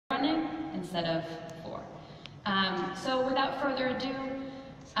instead of 4. So without further ado,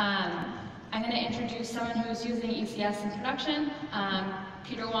 I'm going to introduce someone who's using ECS in production,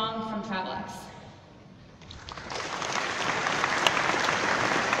 Peter Wong from Travelex.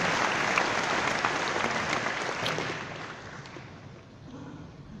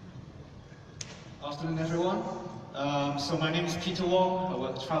 Afternoon, everyone. So my name is Peter Wong. I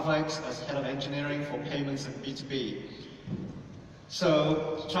work at Travelex as Head of Engineering for Payments and B2B.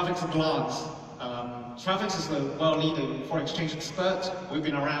 So Travelex at a glance. Travelex is the world-leading foreign exchange expert. We've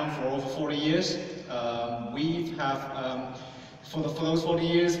been around for over 40 years. For those 40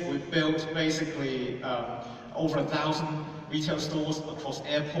 years, we've built basically over 1,000 retail stores across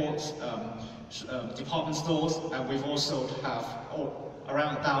airports, department stores, and we've also have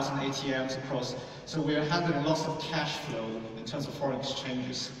around 1,000 ATMs across. So we're handling lots of cash flow in terms of foreign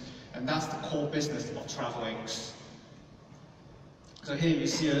exchanges, and that's the core business of Travelex. So here you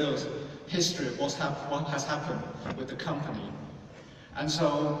see a little history of what has happened with the company. And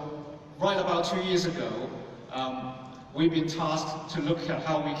so, right about 2 years ago, we've been tasked to look at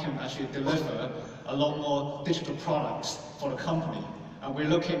how we can actually deliver a lot more digital products for the company. And we're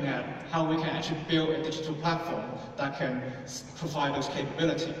looking at how we can actually build a digital platform that can provide those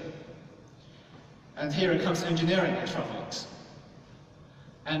capabilities. And here it comes engineering at Travelex.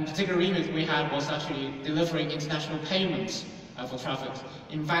 And the particular remit we had was actually delivering international payments for Travelex.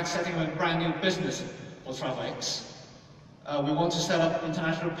 In fact, setting up a brand new business for Travelex. We want to set up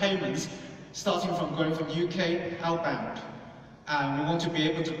international payments starting from going from UK outbound. And we want to be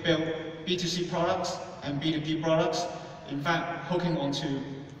able to build B2C products and B2B products. In fact, hooking onto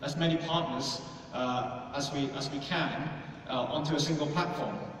as many partners as we can onto a single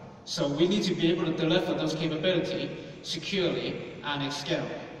platform. So we need to be able to deliver those capabilities securely and at scale.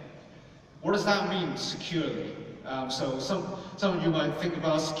 What does that mean, securely? So some of you might think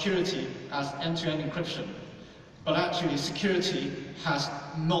about security as end-to-end encryption, but actually security has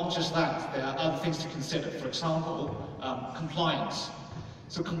not just that. There are other things to consider. For example, compliance.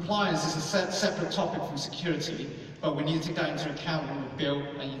 So compliance is a separate topic from security, but we need to take that into account when we build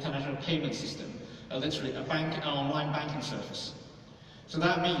an international payment system, literally an online banking service. So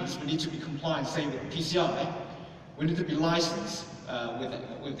that means we need to be compliant, say with PCI, we need to be licensed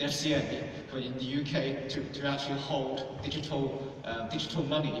with FCA in the UK to actually hold digital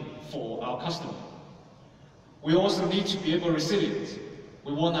money for our customer. We also need to be resilient.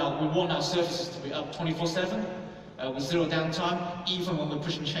 We want our services to be up 24/7 with zero downtime, even when we're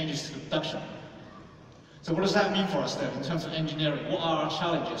pushing changes to the production. So what does that mean for us then in terms of engineering? What are our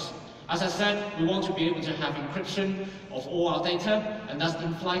challenges? As I said, we want to be able to have encryption of all our data, and that's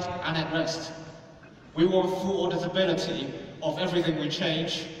in flight and at rest. We want full auditability of everything we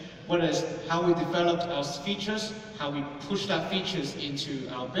change, whether it's how we developed our features, how we push that features into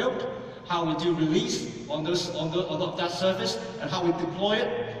our build, how we do release on that service, and how we deploy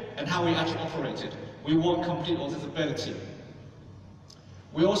it, and how we actually operate it. We want complete auditability.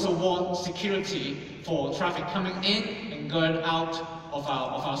 We also want security for traffic coming in and going out of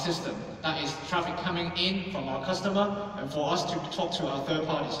our system. That is traffic coming in from our customer and for us to talk to our third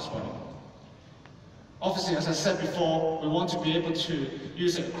parties as well. Obviously, as I said before, we want to be able to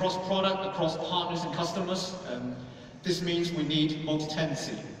use it across product, across partners and customers. And this means we need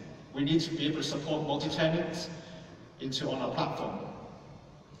multi-tenancy. We need to be able to support multi-tenants on our platform.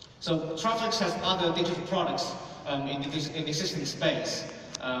 So Travelex has other digital products in the existing space.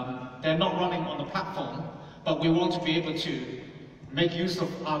 They're not running on the platform, but we want to be able to make use of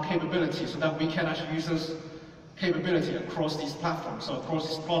our capabilities so that we can actually use those capabilities across these platforms, so across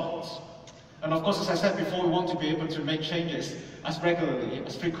these products. And of course, as I said before, we want to be able to make changes as regularly,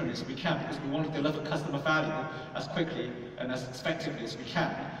 as frequently as we can, because we want to deliver customer value as quickly and as effectively as we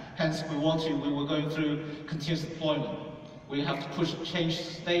can. Hence, we were going through continuous deployment. We have to push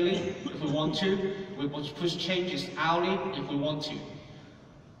changes daily if we want to. We want to push changes hourly if we want to.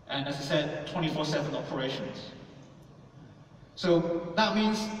 And as I said, 24/7 operations. So that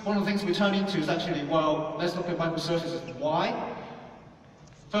means one of the things we turn into is actually, well, let's look at microservices. Why?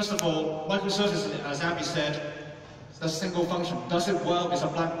 First of all, microservices, as Abby said, it's a single function. Does it work? It's a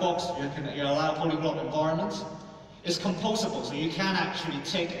black box. You allow polyglot environments. It's composable, so you can actually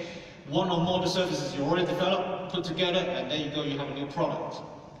take one or more of the services you already developed, put together, and there you go, you have a new product.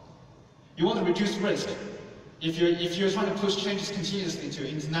 You want to reduce risk. If you're trying to push changes continuously to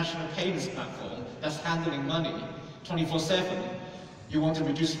an international payments platform that's handling money 24/7, you want to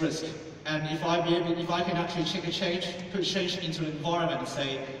reduce risk. And if I can actually put change into an environment and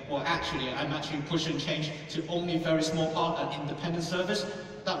say, well, actually, I'm actually pushing change to only a very small part, an independent service,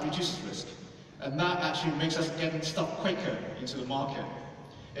 that reduces risk. And that actually makes us get stuff quicker into the market.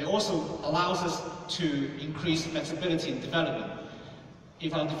 It also allows us to increase flexibility in development.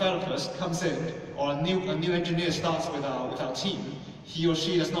 If our developers comes in, or a new engineer starts with our team, he or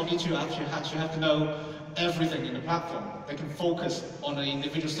she does not need to actually have to know everything in the platform. They can focus on an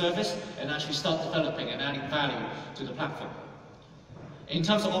individual service and actually start developing and adding value to the platform. In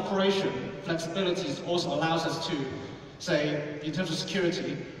terms of operation, flexibility also allows us to say, in terms of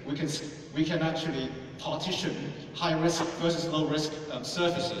security, we can actually partition high risk versus low risk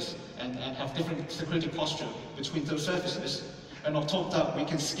services and have different security posture between those services. And on top of that, we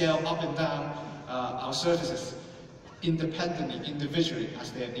can scale up and down our services independently, individually,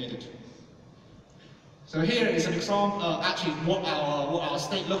 as they are needed. So here is an example, actually what our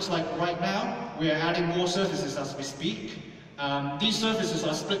state looks like right now. We are adding more services as we speak. These services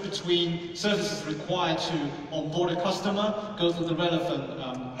are split between services required to onboard a customer, go through the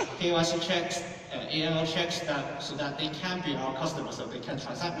relevant KYC checks, AML checks, so that they can be our customers, so they can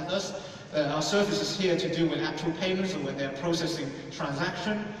transact with us. Our services here to do with actual payments, or when they're processing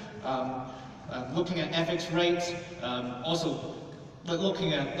transaction, looking at FX rates, also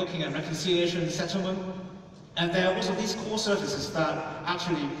looking at reconciliation and settlement. And there are also these core services that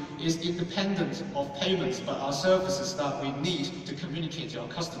actually is independent of payments, but are services that we need to communicate to our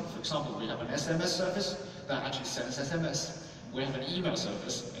customer. For example, we have an SMS service that actually sends SMS. We have an email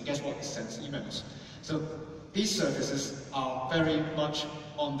service, and guess what? It sends emails. So these services are very much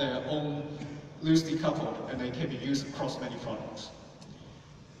on their own, loosely coupled, and they can be used across many products.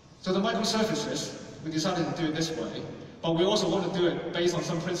 So the microservices, we decided to do it this way, but we also want to do it based on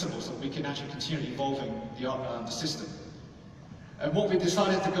some principles so we can actually continue evolving the system. And what we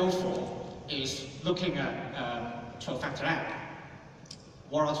decided to go for is looking at 12-factor app.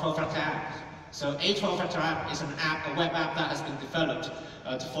 What are 12-factor apps? So a 12-factor app is an app, a web app that has been developed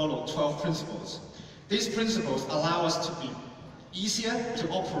to follow 12 principles. These principles allow us to be easier to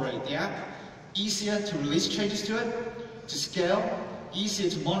operate the app, easier to release changes to it, to scale, easier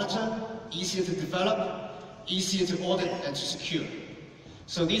to monitor, easier to develop, easier to audit and to secure.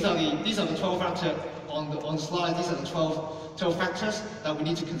 So these are the 12 factors on the slide. These are the 12 factors that we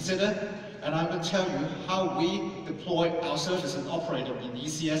need to consider. And I'm going to tell you how we deploy our services and operate them in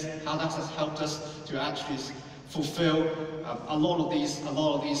ECS, how that has helped us to actually fulfill a lot of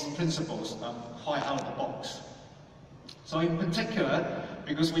these principles quite out of the box. So in particular,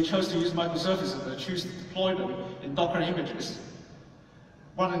 because we chose to use microservices and choose to deploy them in Docker images,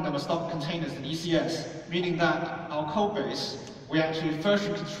 running them as Docker containers in ECS, meaning that our code base, we actually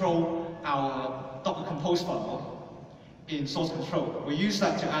version control our Docker Compose file in source control. We use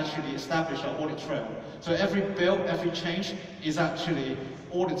that to actually establish our audit trail. So every build, every change is actually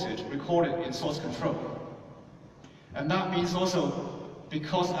audited, recorded in source control. And that means also,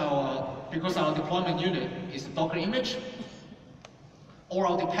 because our deployment unit is a Docker image, all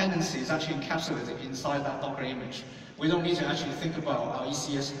our dependency is actually encapsulated inside that Docker image. We don't need to actually think about our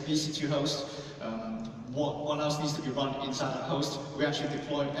ECS, EC2 host, what else needs to be run inside that host. We actually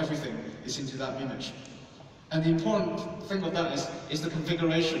deploy everything is into that image. And the important thing with that is the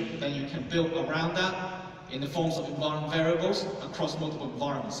configuration that you can build around that in the forms of environment variables across multiple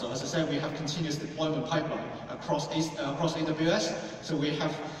environments. So as I said, we have continuous deployment pipeline across AWS. So we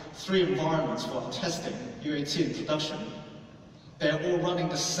have 3 environments for our testing, UAT, and production. They're all running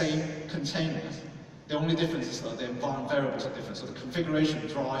the same containers. The only difference is that the environment variables are different. So the configuration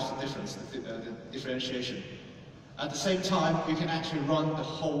drives the difference, the differentiation. At the same time, you can actually run the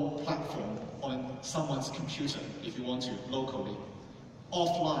whole platform on someone's computer if you want to, locally,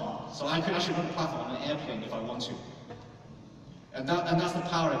 offline. So I could actually run the platform on an airplane if I want to. And that's the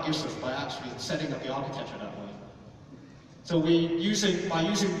power it gives us by actually setting up the architecture that way. So by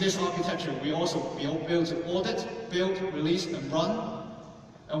using this architecture, we also be able to audit, build, release, and run.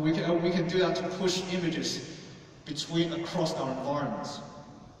 And we can do that to push images across our environments.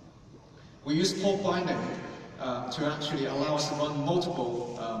 We use port binding to actually allow us to run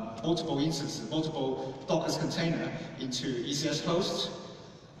multiple instances, multiple Docker container into ECS hosts.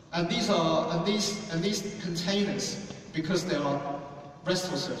 And these containers, because they are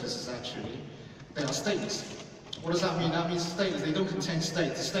RESTful services actually, they are stateless. What does that mean? That means stateless. They don't contain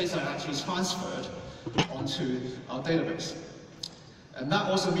state. The states are actually transferred onto our database. And that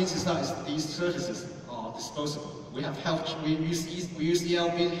also means that these services are disposable. We use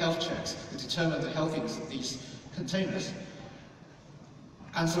ELB health checks to determine the healthiness of these containers.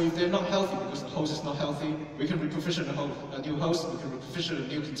 And so if they're not healthy because the host is not healthy, we can reprovision a new host, we can reprovision a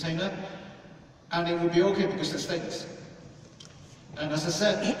new container, and it will be okay because they're stateless. And as I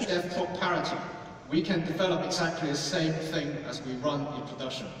said, they have clock parity. we can develop exactly the same thing as we run in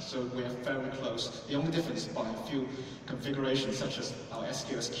production. So we are very close. The only difference is by a few configurations, such as our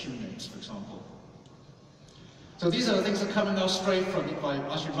SQS queue names, for example. So these are the things that are coming out straight from it by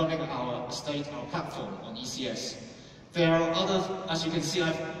actually running our estate, our platform on ECS. There are other, as you can see,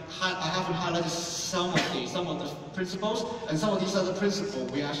 I haven't highlighted some of the principles, and some of these other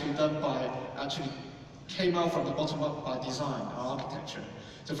principles we actually done by, actually came out from the bottom up by design, our architecture.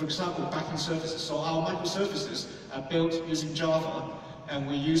 So for example, backend services. So our microservices are built using Java, and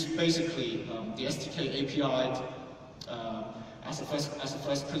we use basically the SDK API as a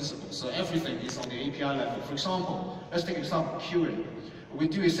first principle. So everything is on the API level. For example, let's take an example, queuing. We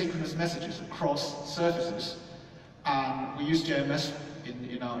do asynchronous messages across services, and we use JMS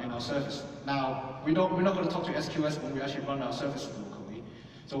in our service. Now, we're not going to talk to SQS when we actually run our services locally.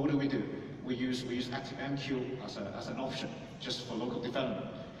 So what do? We use ActiveMQ as an option just for local development.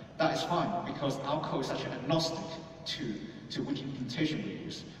 That is fine because our code is actually agnostic to which implementation we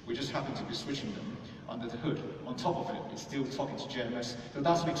use. We just happen to be switching them under the hood. On top of it, it's still talking to JMS. So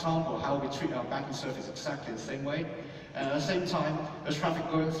that's an example of how we treat our backend service exactly the same way. And at the same time, the traffic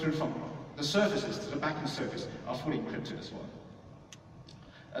going through from the services to the backend service are fully encrypted as well.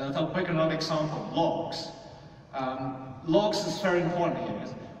 I'll pick another example, logs. Logs is very important here.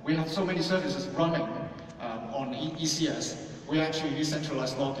 We have so many services running on ECS. We actually use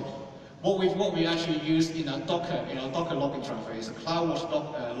centralized logging. What we actually use in our Docker logging driver is a CloudWatch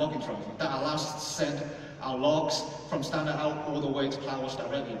logging driver that allows us to send our logs from standard out all the way to CloudWatch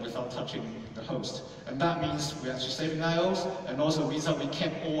directly without touching the host. And that means we're actually saving IOs, and also means that we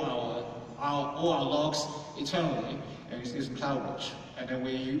kept all our logs internally and using CloudWatch. And then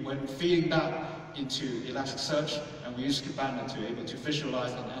we're feeding that into Elasticsearch, and we use Kibana to be able to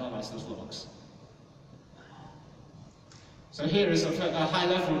visualize and analyze those logs. So here is a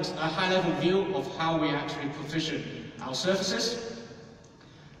high-level view of how we actually provision our services.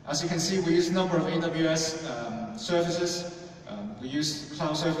 As you can see, we use a number of AWS services. We use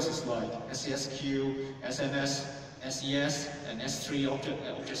cloud services like SESQ, SNS, SES, and S3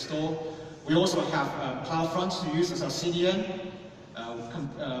 object store. We also have CloudFront to use as our CDN,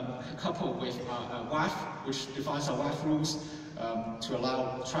 coupled with WAF, which defines our WAF rules to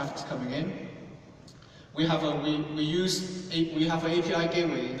allow traffic coming in. We have an API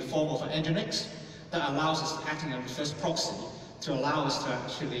gateway in the form of an Nginx that allows us to act in a reverse proxy to allow us to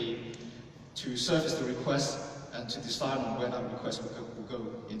actually service the request and to decide on where that request will go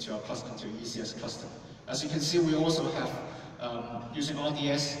into our cluster, into ECS cluster. As you can see, we also have using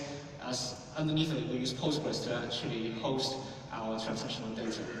RDS as underneath it, we use Postgres to actually host our transactional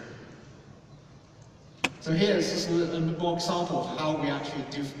data. So here is just a more example of how we actually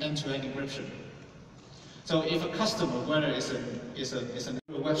do end-to-end encryption. So if a customer, whether it's a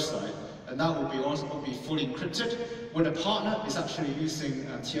website, and that will be fully encrypted, when a partner is actually using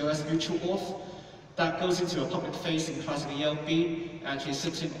TLS mutual auth, that goes into a public-facing classic ELB, actually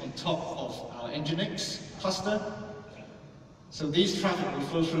sitting on top of our Nginx cluster. So these traffic will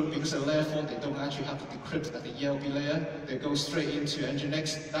flow through because they're layer 4, they don't actually have to decrypt at the ELB layer. They go straight into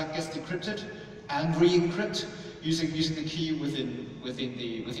Nginx, that gets decrypted and re-encrypt using the key within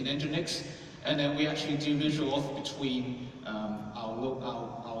Nginx. And then we actually do mutual auth between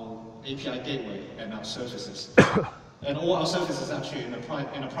our API gateway and our services. And all our services actually in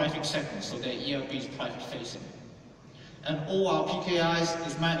a private segment, so their ELB is private facing. And all our PKIs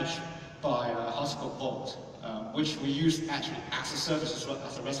is managed by Hotspot Vault, which we use actually as a service as well,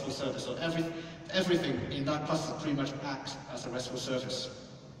 as a RESTful service. So everything in that cluster pretty much acts as a RESTful service.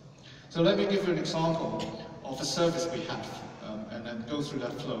 So let me give you an example of a service we have, and then go through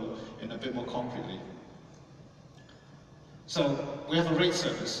that flow in a bit more concretely. So we have a rate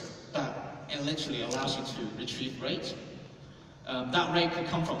service that literally allows you to retrieve rate. That rate could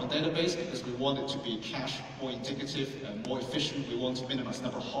come from a database because we want it to be cache more indicative and more efficient. We want to minimize the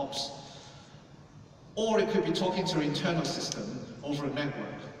number of hops. Or it could be talking to an internal system over a network.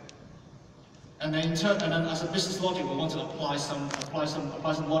 And then as a business logic, we want to apply some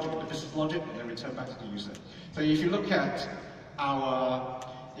logic in the business logic and then return back to the user. So if you look at our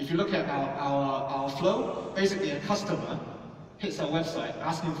flow, basically a customer hits our website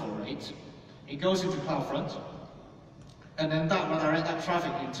asking for a rate. It goes into CloudFront, and then that will direct that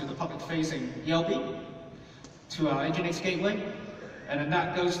traffic into the public-facing ELB, to our Nginx gateway, and then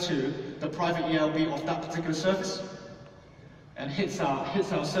that goes to the private ELB of that particular service, and hits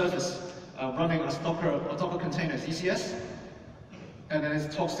our service running as Docker containers ECS, and then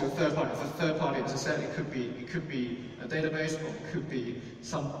it talks to a third party. As a third party, as I said, it could be a database, or it could be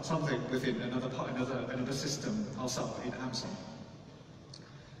something within another system outside in Amazon.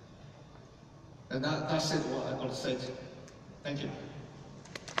 And that's it, what I want to say. Thank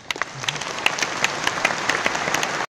you.